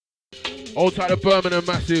Old tight the Birmingham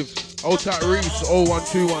Massive. Old tight Reese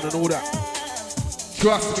 0121 and all that.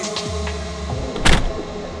 Trust me.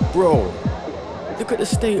 Bro, look at the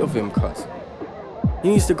state of him, cuz. He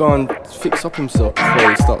needs to go and fix up himself before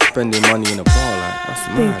he starts spending money in a bar, like, that's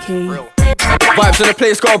mad. Real. Vibes in the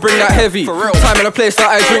place, gotta bring that heavy. For real. Time in a place that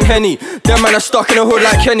I drink Henny. Them man are stuck in the hood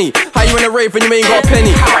like Kenny. How you in a rave when you ain't got a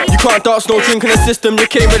penny? You can't dance, no drink in the system. You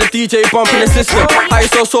came with a DJ bump in the system. How you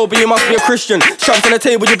so sober, you must be a Christian. Shoved on the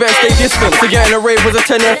table, you better stay distant. To get in a rave was a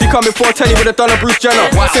tenner. If you come before 10, you would've done a Bruce Jenner.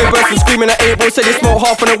 Same person screaming at 8 boys, said he smoked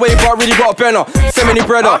half on the way, but really got a benner. Send me any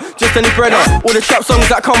breader, just any breader. All the trap songs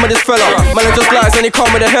that come with this fella. Man, it just lies and he come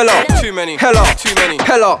with a hella. Too many, hella, too many,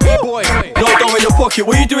 hella. Boy, no dough in your pocket.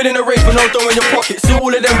 What you doing in a rave with no dough in your pocket? See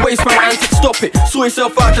all of them waistman antics, stop it. Saw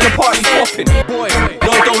yourself out to the party's popping. Boy,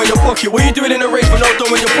 no dough in your pocket. What you doing in a rave with no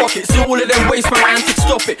dough in your pocket? See all of them waistman antics,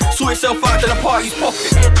 stop it. Saw yourself out to the party's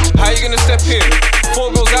popping. How you gonna step in? 4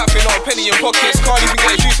 bills outfit, not a penny in pockets. Can't even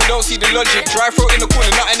get a juice, I don't see the logic. Dry throat in the corner,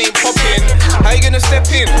 nothing ain't popping. How you gonna step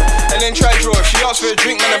in and then try draw? If she asks for a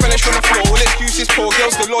drink, man, I vanish from the floor. All excuses, poor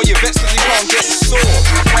girls galore. You're vexed cause you can't get sore.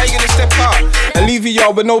 How you gonna step out and leave your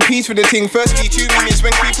yard with no peace with the ting? Firstly, 2 minutes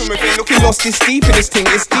when creeping within. Looking lost, it's deep in this thing,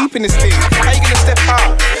 it's deep in this thing. How you gonna step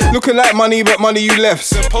out? Looking like money, but money you left.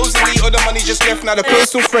 Supposedly, all the money just left. Now the purse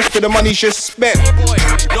still fresh, but the money's just spent. Boy,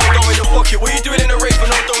 no dough in your pocket. What you doing in a rave with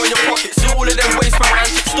no dough in your pocket? See all of them waistman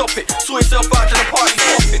antics, stop it. Saw yourself out to the party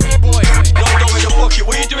popping. Boy, no dough in your pocket.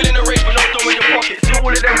 What you doing in a rave with no dough in your pocket? See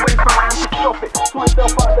all of them waistman antics, stop it. Saw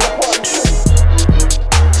yourself out to the party popping.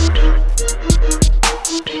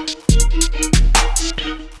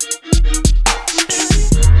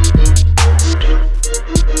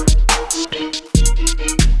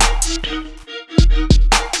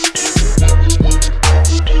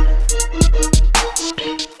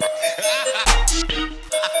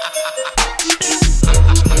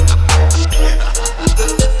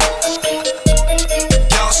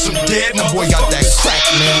 Boy got that crack,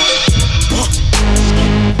 man.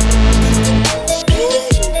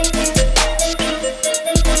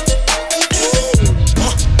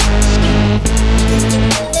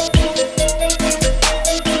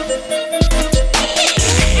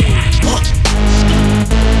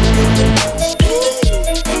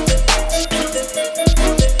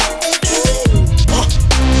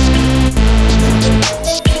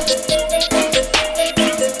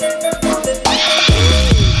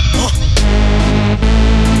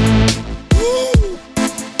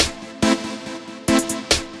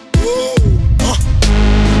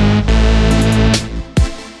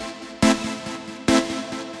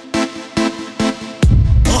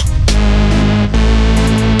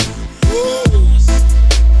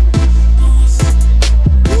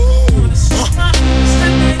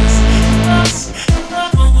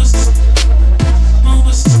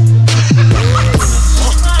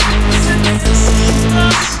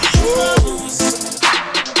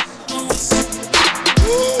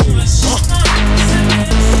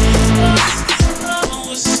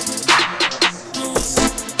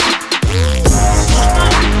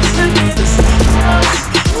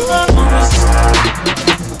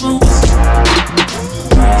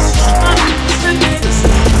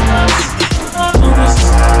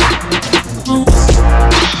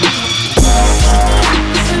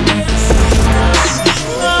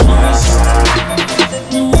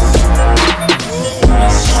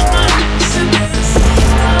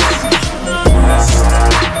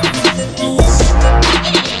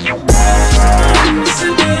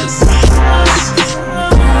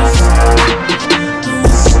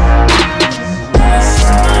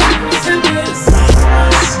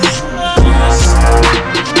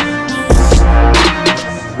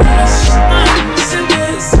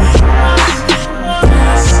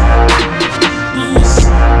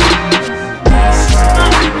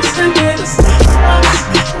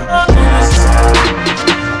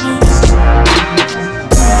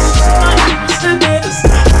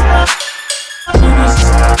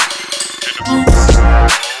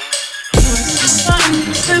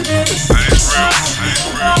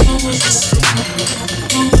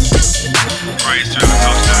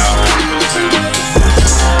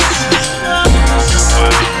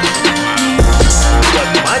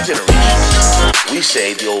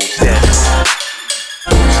 say the old standard.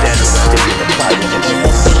 Standard was still in the fight.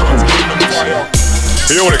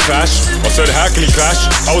 He don't wanna clash. I said, how can he clash?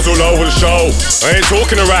 I was all over the show. I ain't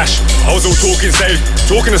talking a rash. I was all talking safe,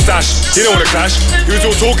 talking a stash. He don't wanna clash. He was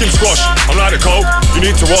all talking squash. I'm like the coke, you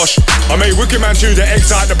need to wash. I made Wicked Man 2, the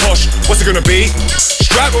eggs out the posh. What's it gonna be?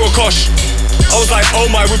 Strap or a kosh? I was like, oh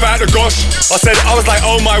my, without the gosh. I said, I was like,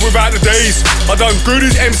 oh my, without the days. I done grew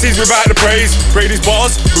these MCs without the praise. Create these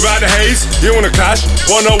bars without the haze. You wanna clash?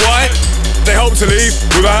 Wanna know why? They hope to leave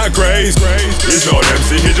without a graze. He's not an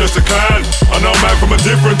MC, he's just a clan. I know man from a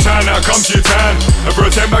different town, now come to your town. And for a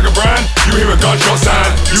 10 bag of brand, you hear a gunshot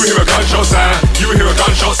sound. You hear a gunshot sound. You hear a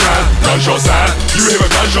gunshot sound. Gunshot sound. You hear a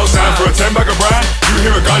gunshot sound. For a 10 bag of brand, you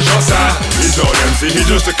hear a gunshot sound. He's not an MC, he's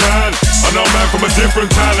just a clan. I know man from a different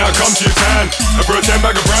town, now come to your town. And for a 10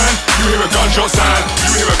 bag of brand, you hear a gunshot sound.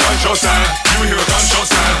 You hear a gunshot sound. You hear a gunshot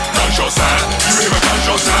sound. Gunshot sound. You hear a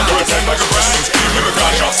gunshot sound. For a 10 bag of brand, you hear a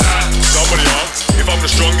gunshot sound. Somebody asked if I'm the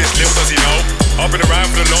strongest, little does he know. I've been around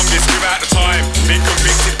for the longest without the time. Been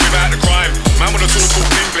convicted without the crime. Man with a talk called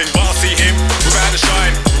bling bling, but I see him without the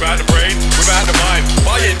shine, without the brain, without the mind.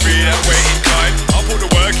 But I ain't really that way inclined. I put the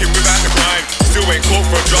work in without the grind. Still ain't caught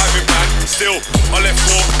for a driving ban. Still, I left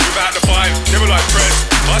court without the fine. Never like press.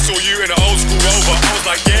 I saw you in an old school Rover. I was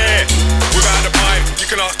like, yeah, without the pine. You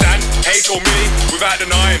can ask Dan, H or me, without the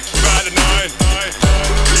 9, without the 9.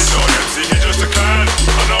 He's not an MC, he's just a clan.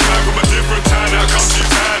 I know man from a different town, now come to your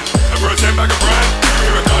town. And for a 10 bag of brand, you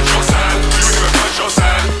hear a gunshot sound. You hear a gunshot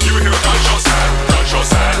sound. You hear a gunshot sound. Gunshot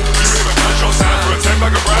sound. You hear a gunshot sound. For a 10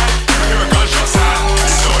 bag of brand, you hear a gunshot sound.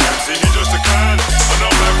 He's not an MC, he's just a clan. I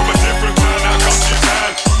know man from a different town, now come to your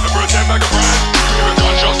town. And for a 10 bag of brand, you hear a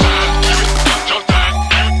gunshot sound. You hear a gunshot sound.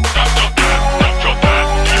 Gunshot sound. Gunshot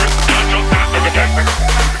sound. You hear a gunshot sound. For a 10 bag of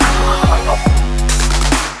brand.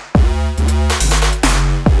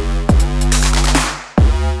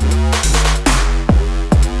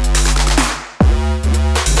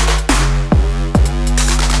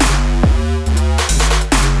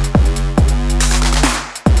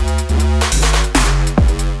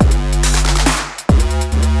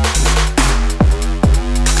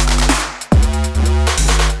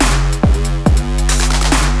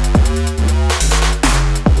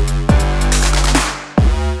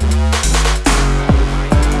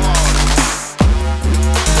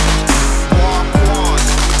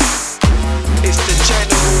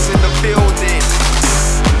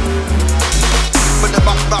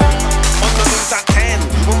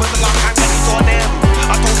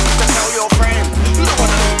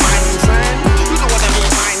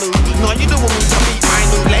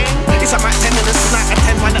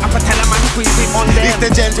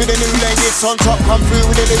 On top, come through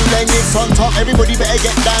with a new lane, it's on top. Everybody better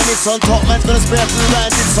get down, it's on top. Man's gonna spray through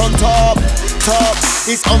rounds, it's on top. Top,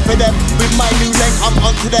 it's on for them. With my new lane, I'm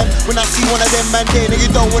onto them. When I see one of them man there, you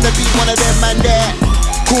don't wanna be one of them man there.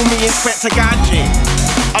 Call me Inspector Gadget.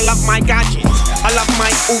 I love my gadgets, I love my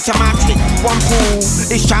automatic. One pull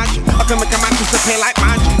is charging. I can make a mattress appear like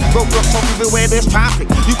magic. Roadblocks off everywhere there's traffic.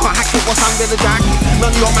 You can't hack it, what's under the jacket? None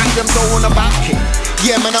of your man them don't wanna back it.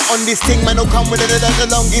 Yeah, man, I'm on this thing, man, I'll come with the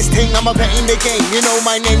longest thing. I'm a vet in the game, you know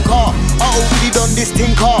my name, car. I already done this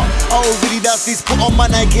thing, car. I already does this, put on my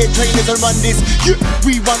Nike trainers and run this. Yeah,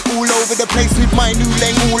 we run all over the place with my new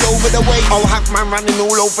lane all over the way. I'll have man running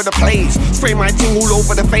all over the place. Spray my ting all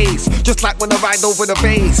over the face, just like when I ride over the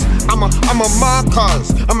base. I'm a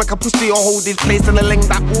Marcus. I make a pussy or hold this place in a lane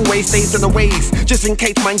that always stays in the waist. Just in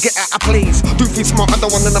case man get out of place. Do feel smart, I don't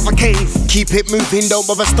want another case. Keep it moving, don't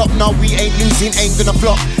bother stop. Now we ain't losing, ain't gonna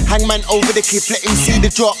flop. Hang man over the cliff, let him see the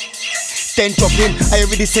drop. Then drop in, I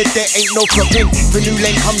already said there ain't no flopping. The new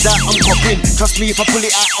lane comes out, I'm popping. Trust me, if I pull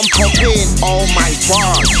it out, I'm popping. Oh my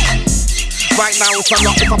god. Right now it's a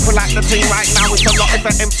lot, if I pull out the thing right now it's a lot. If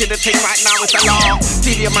I empty the thing right now it's a lot.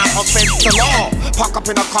 See the amount of feds, it's a lot. Park up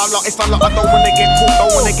in a car lot, it's a lot. I don't wanna get caught,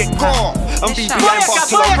 don't wanna get caught. I'm BBI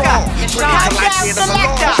boss to the raw. 20 to life, yeah, that's a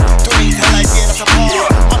lot. 20 to life, yeah, that's a bar.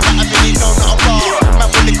 I'm not a really no, not a bar. Man,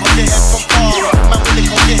 will they come your head from far? Man, will they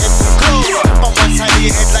come your head from close? On one side of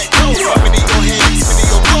your head like close. Spin in your head, spin in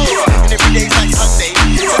your clothes. And every day's like Sunday.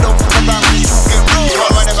 So don't fuck around with you, get rolled.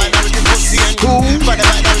 Right about now we can pussy and do. Right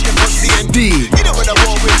about now we can pussy and D. You know when I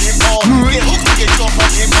roll with him all. Get hooked to get drop on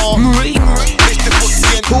him all. It's the pussy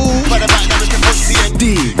and do. Right about now we can pussy and D.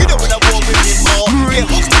 You know when I roll with him all. Get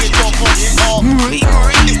hooked to get drop on him all.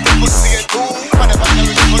 It's the pussy and do. Right about now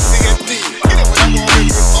we can pussy and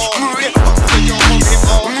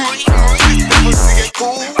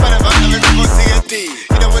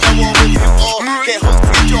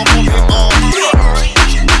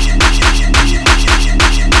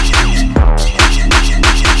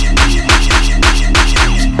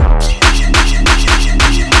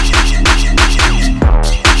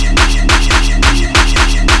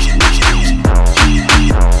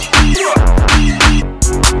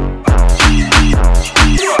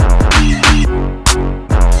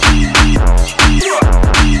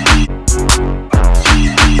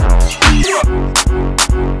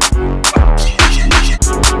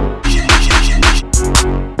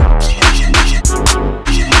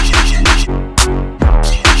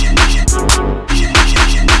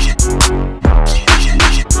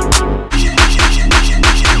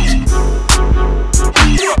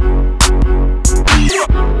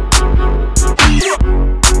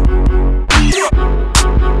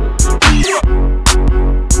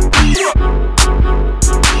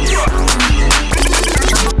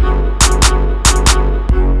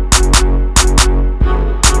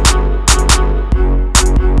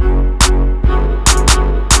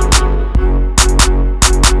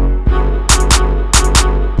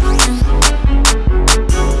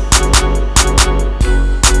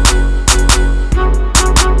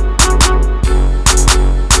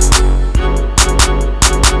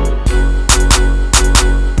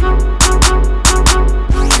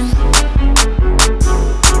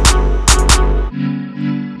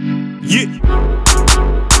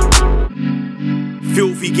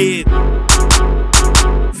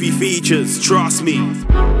features, trust me.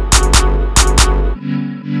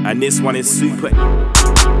 And this one is super.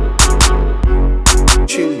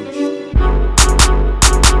 Tune.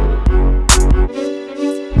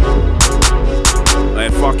 Hey,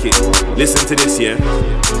 fuck it. Listen to this, yeah.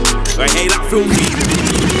 I hate that filthy.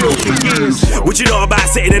 What you know about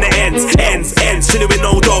sitting in the ends? Chilling with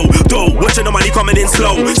no dough. Watching the money coming in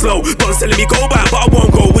slow. Don't telling me go back, but I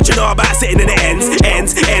won't go. What you know about sitting in the ends?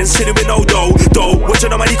 Chilling with no dough. Watching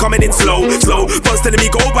the money coming in slow. Don't telling me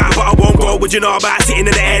go back, but I won't go. What you know about sitting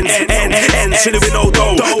in the ends? Chilling with no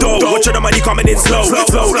dough. Watching the money coming in slow.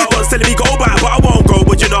 Don't telling me go back, but I won't go.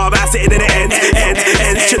 What you know about sitting in the ends?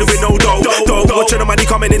 Chilling with no dough. Watching the money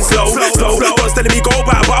coming in slow. Don't telling me go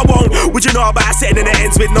back, but I won't. What you know about sitting in the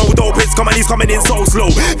ends with no dope? It's coming, he's coming in so slow.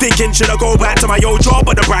 Thinking should I go back to my old job,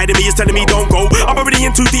 but the pride in me is telling me don't go. I'm already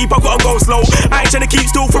in too deep, I gotta go slow. I ain't trying to keep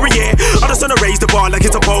still for a year. I just wanna raise the bar like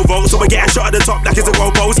it's a Povo, so I get a shot at the top like it's a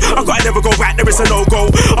goalpost. I gotta never go back, there is a no-go.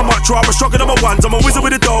 I'm much rather struggle than my ones, I'm a wizard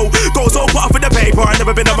with a dough. Go so put up in the paper, I've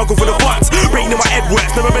never been a muggle for the funds. Rain in my head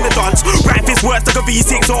works, never been a dunce. Right fist works like a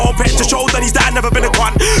V6 or pet to show that he's that, never been a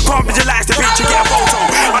cunt. Can't visualize the picture, get a photo.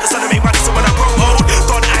 I just wanna make my so when I grow old.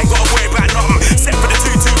 Don't I ain't gotta worry about nothing. Set for the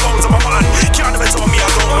 2 phones on my button. Can't never tell me I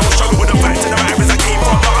don't know. Struggle with the facts and the rappers I came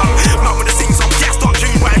from nothing. Not with the sing some gas, stop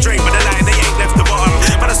tune by Drake, but the line they ain't left the bottom.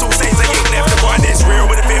 But the soul says they ain't left the bottom. It's real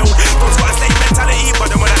with the feel. Don't got a slave mentality, but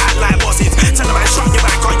they wanna act like bosses. Tell them I shut your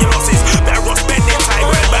back on your losses. Better off spending time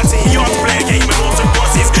going back to your play a game with all some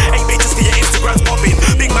bosses. Ain't made just 'cause your Instagram's popping.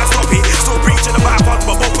 Big man stop it. Still preaching about fun,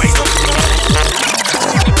 but both ways.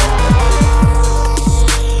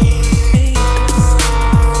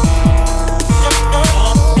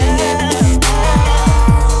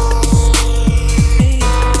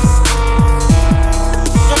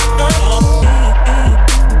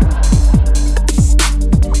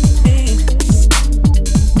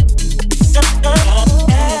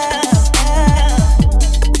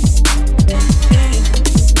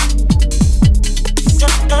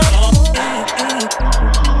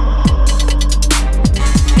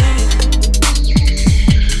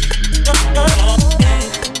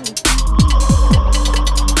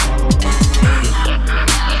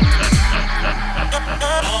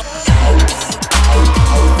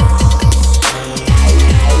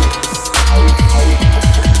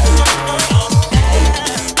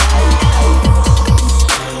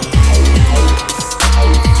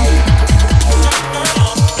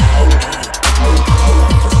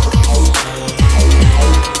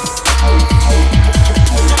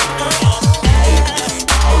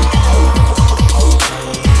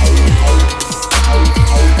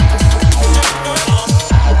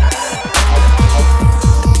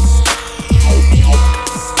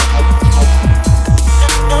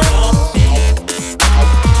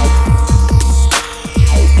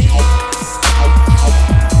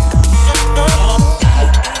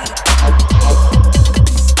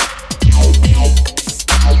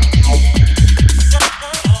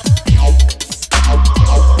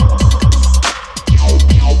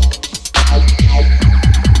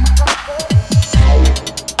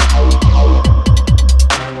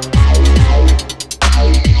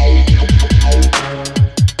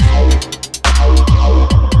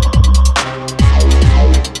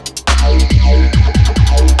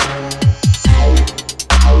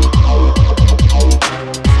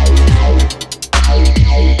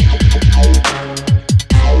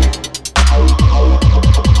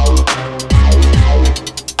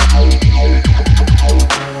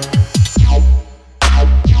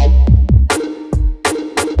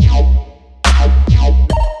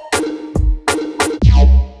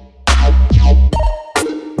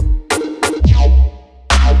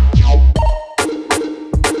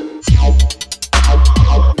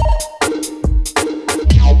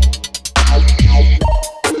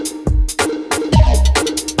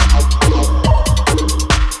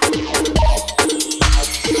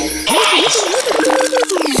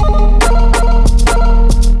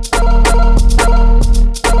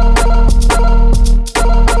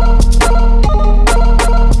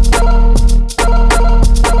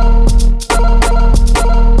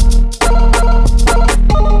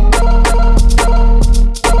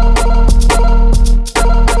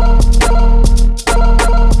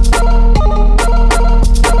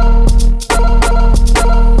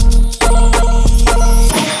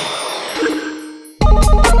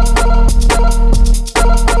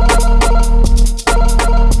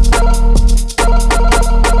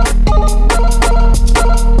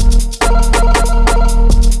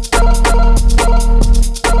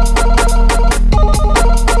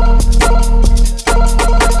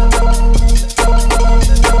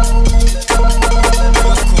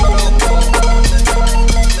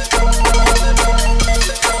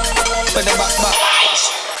 but the buck.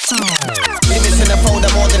 Limits in the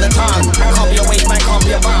folder more than a tongue. Can't be a waste man, can't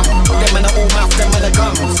be a bum. Them in the all mouth, them in the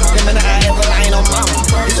gums. Them in the eye ever lying on mum.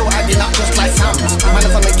 It's all adding up just like sums. Man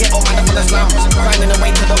from the ghetto, man from the slums. Grinding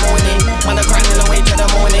away to the morning. Man grinding away to the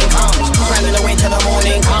morning comes. Grinding away to the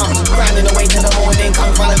morning comes. Grinding away to the morning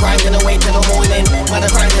comes. Man grinding away to the morning. Man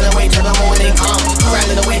grinding away to the morning comes.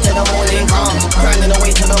 Grinding away to the morning comes. Grinding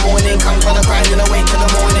away to the morning comes. Man grinding away to the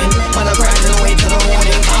morning. Man grinding away to the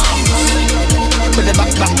morning comes. Put it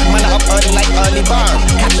back, man up early like early bird.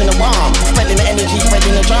 Catching the worm, spreading the energy,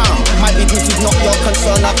 spreading the germ. My business is not your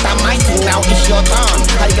concern, up that my thing, now it's your turn.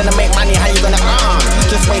 How you gonna make money, how you gonna earn?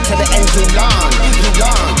 Just wait till the end, you learn.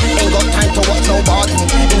 Ain't got time to watch nobody.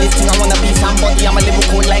 In this thing I wanna be somebody. I'm a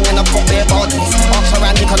Liverpool lang and I've got bare bodies. Ask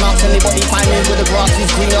around, you can ask anybody. Find me with the grass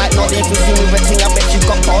is green like noddy. If you see me with a thing, I bet you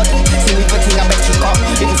got body. See me with a thing, I bet you got.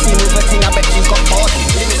 If you see me with a thing, I bet you got body.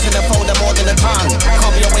 Limits in the folder more than a tongue.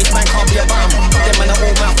 Can't be a waste man, can't be a bum. Them in the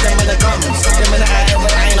all mouth, them in the gums. Them in the eye, ever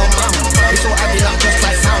lying on mum. It's all adding up just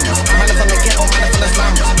like sounds. Man from the ghetto, man from the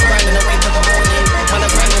slums. Grinding away to the morning. Man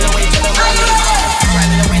grinding away to the morning.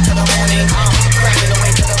 Grinding away to the morning. Grinding away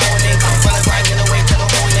to the morning. Man grinding away to the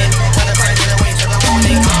morning. Man grinding away to the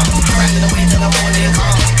morning. Grinding away to the morning.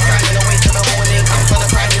 Grinding away to the morning. Man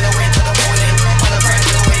grinding away to the morning. Man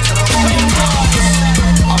grinding away to the morning.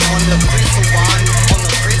 I'm on the bristle one. On the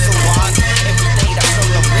bristle one. Every day that's on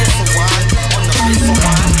the bristle one. Bristle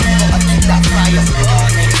one, gotta keep that fire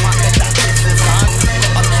burning. Can't let that bristle sun.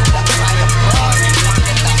 Gotta keep that fire burning. Can't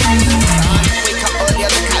let that bristle sun. Wake up early,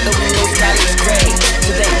 look at the windows, sky is grey.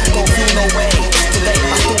 Today, don't feel no way. Today,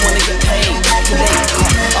 I still wanna get paid. Today,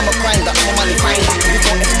 I'm a grinder, I'm a money finder.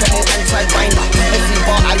 Before Eskimo and Sidewinder. Every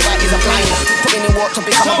bar I write is a blinder. Putting in work to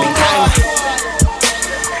become a big timer.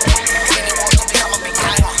 Putting in work to become a big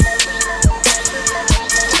timer.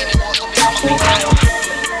 Putting in work to become a big timer.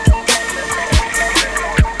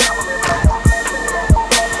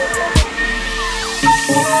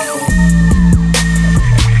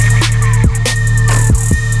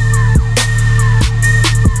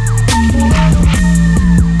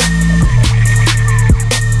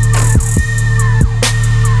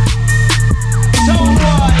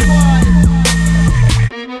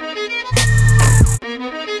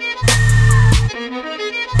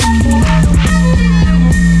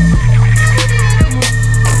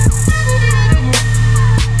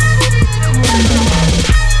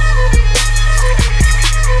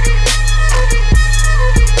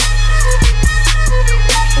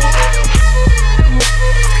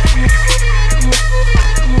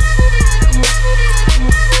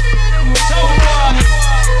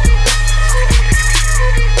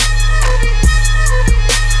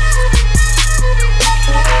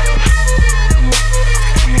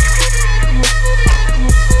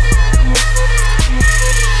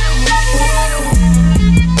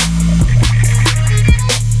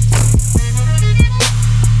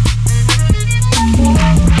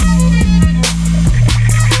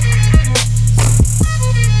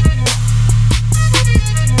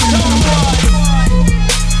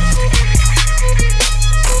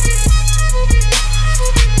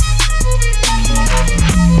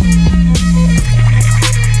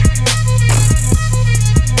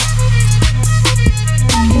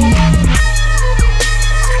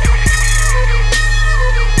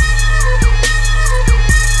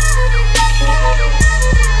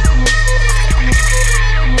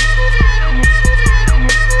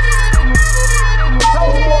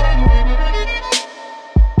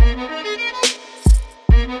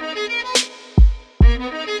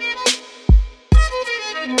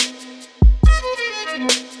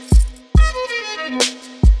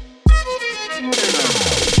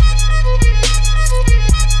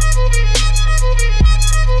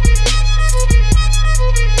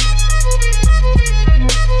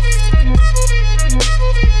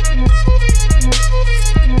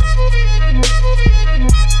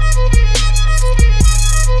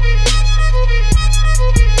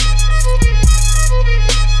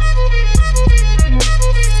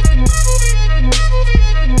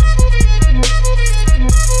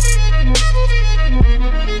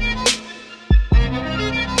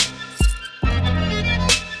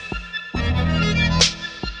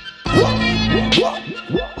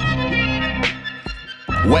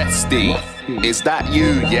 Westy, is that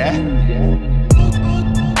you, yeah?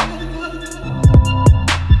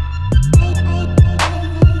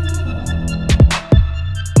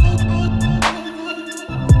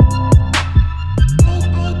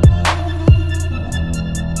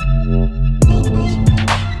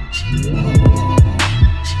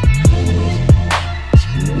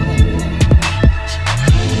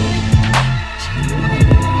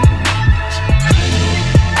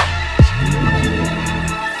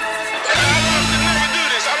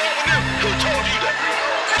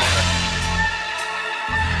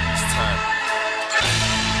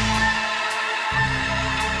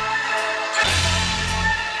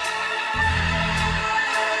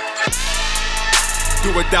 Do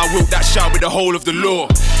or thou wilt that shout with the whole of the law.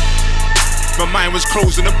 My mind was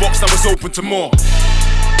closed and the box that was open to more.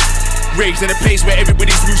 Raves in a place where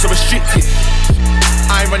everybody's moves are restricted.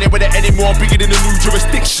 I ain't running with it anymore, bigger than a new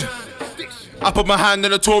jurisdiction. I put my hand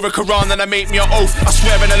on the Torah Quran and I make me an oath. I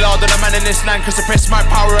swear in the Lord that a man in this land can suppress my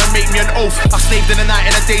power and make me an oath. I slaved in the night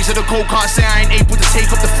and the days of the cold, can't say I ain't able to take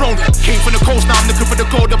up the throne. Came from the coast, now I'm looking for the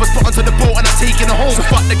gold that was put onto the boat and I'm taking it home. So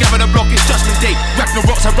fuck the gap on the block, it's judgment day.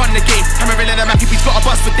 Rocks, I run the game. Cameron and the Maccabee got a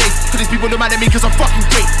buzz for days. Cause these people are mad at me cause I'm fucking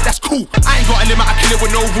great. That's cool, I ain't got a limit, I kill it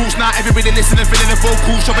with no rules. Now everybody listening, feeling the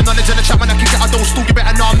vocals. Shoving knowledge in the chat when I kick it, I don't stool. You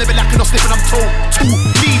better know I'm never lacking or slipping, I'm told. Two,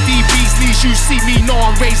 lead DBs, leads you see me, know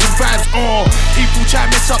I'm raising vibes. People try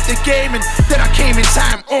mess up the game and then I came in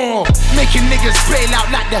time, making niggas bail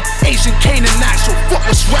out like the Asian Canaanites. So what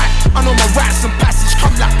was right? I know my rights and passes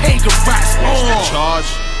come like pagan rights. Charge,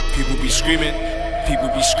 people be screaming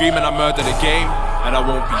I murder the game, and I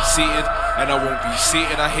won't be seated, and I won't be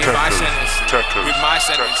seated. I hear my sentences, with my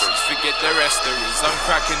sentences, forget the rest. There is I'm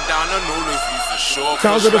cracking down on all of you for sure.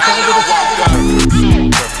 Sounds of the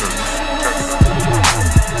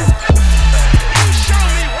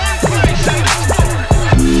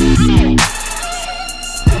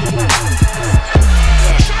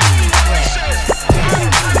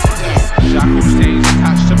Shackle stays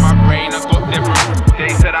attached to my brain. I got different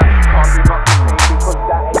days that I can't be much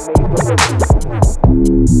because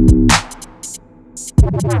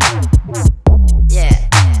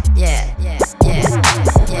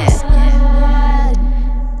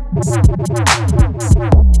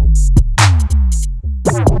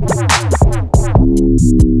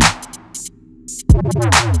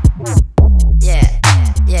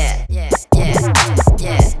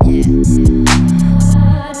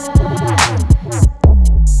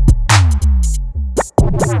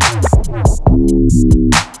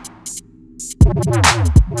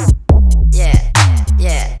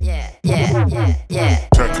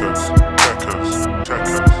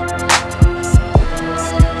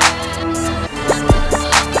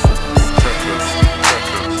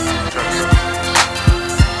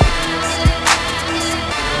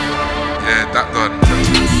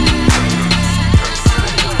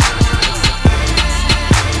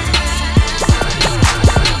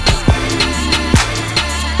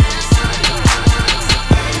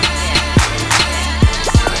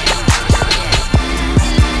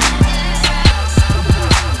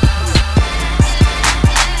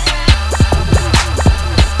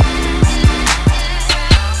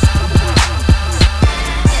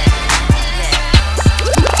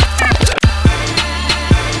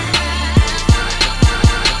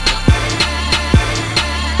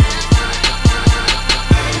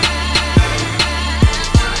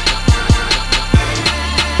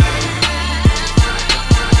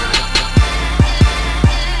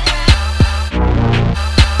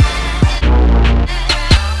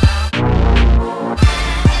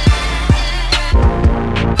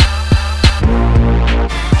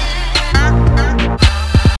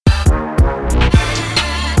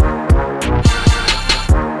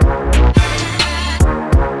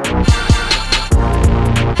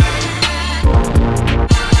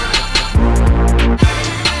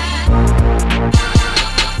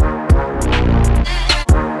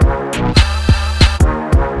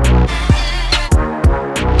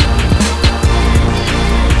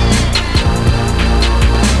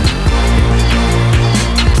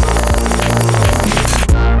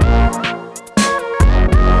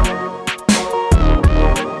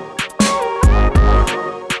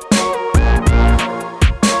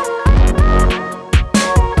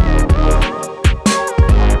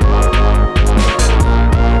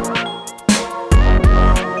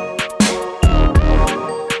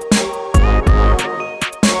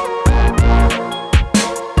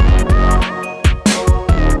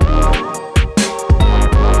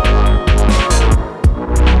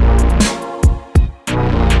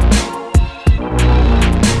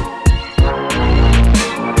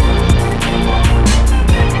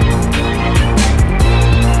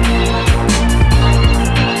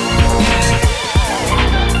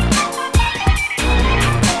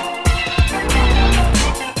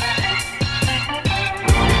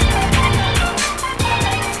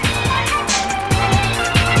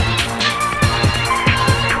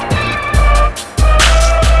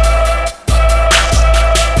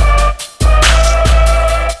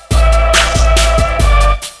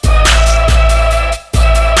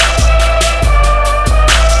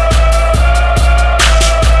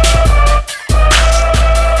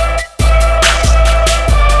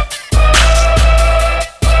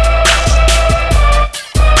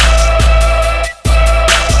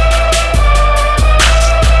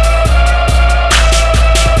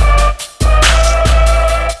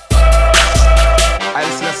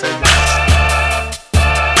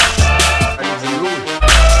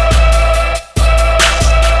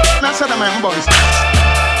said that man boys.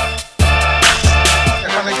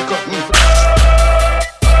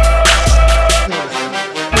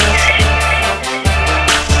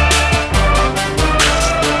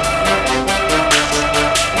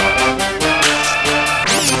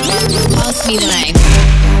 Pass me the line.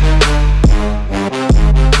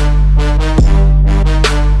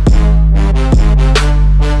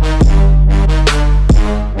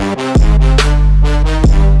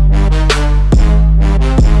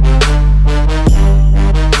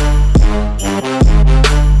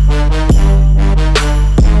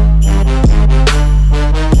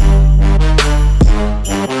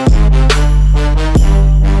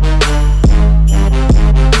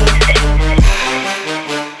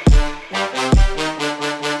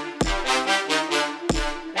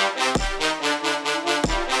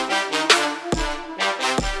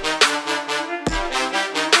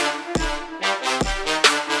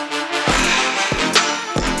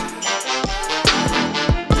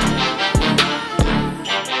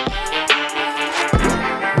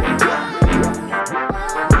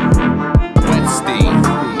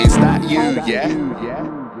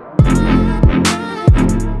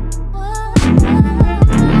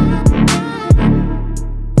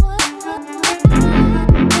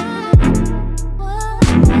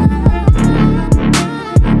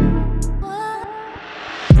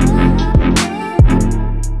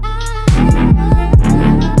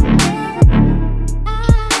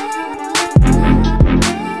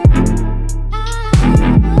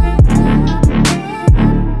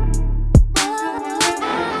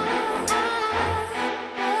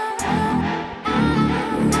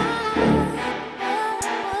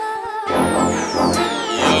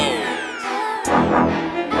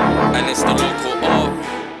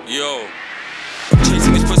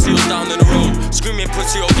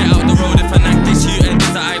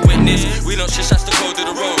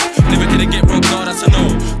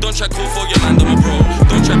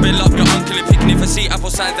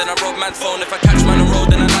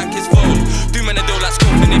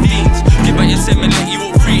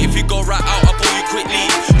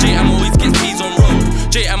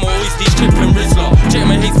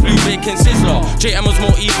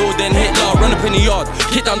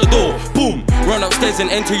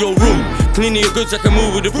 Enter your room, cleaning your goods, I can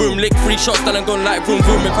move with the broom. Lick 3 shots, then I'm gonna like vroom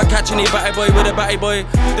vroom. If I catch any batty boy with a batty boy,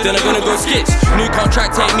 then I'm gonna go skits. New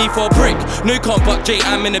contract, take me for a prick. New can't buck J,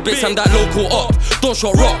 I'm in the bits, I'm that local op. Don't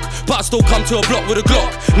shot rock, but I still come to a block with a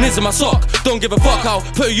Glock. Niz in my sock, don't give a fuck, I'll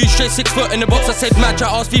put you straight 6 foot in the box. I said match, I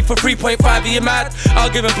asked me for 3.5, are you mad? I'll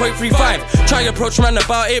give him 0.35. Try approach man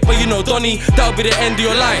about it, but you know Donny, that'll be the end of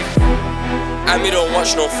your life. And me don't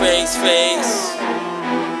watch no face.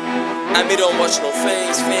 And me don't watch no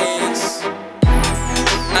face.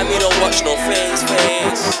 And me don't watch no face.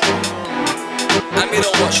 And me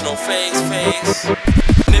don't watch no face.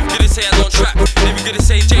 Never gonna say I don't trap. Never gonna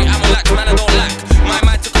say J, I'm a lax, man I don't lack. My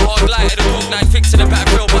mind took a hard light at the Morgue 9, fixing the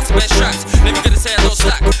backfield, bust the best tracks. Never gonna say I don't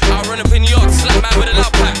slack. I'll run up in New York, slap man with a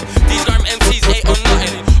loud pack. These Grime MCs ain't on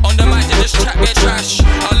nothing. On the mic they just chat their trash.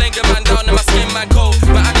 I'll lay a man down and my skin man cold.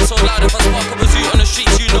 But I get so loud if I spark up a zoo on the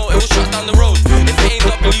streets, you know it will shut down the road. If it ain't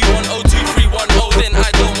W10231, then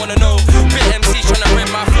I don't wanna know. Bit MC's tryna break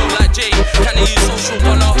my flow like Jay. Can they use social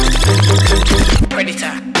gunner?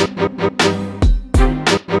 Predator.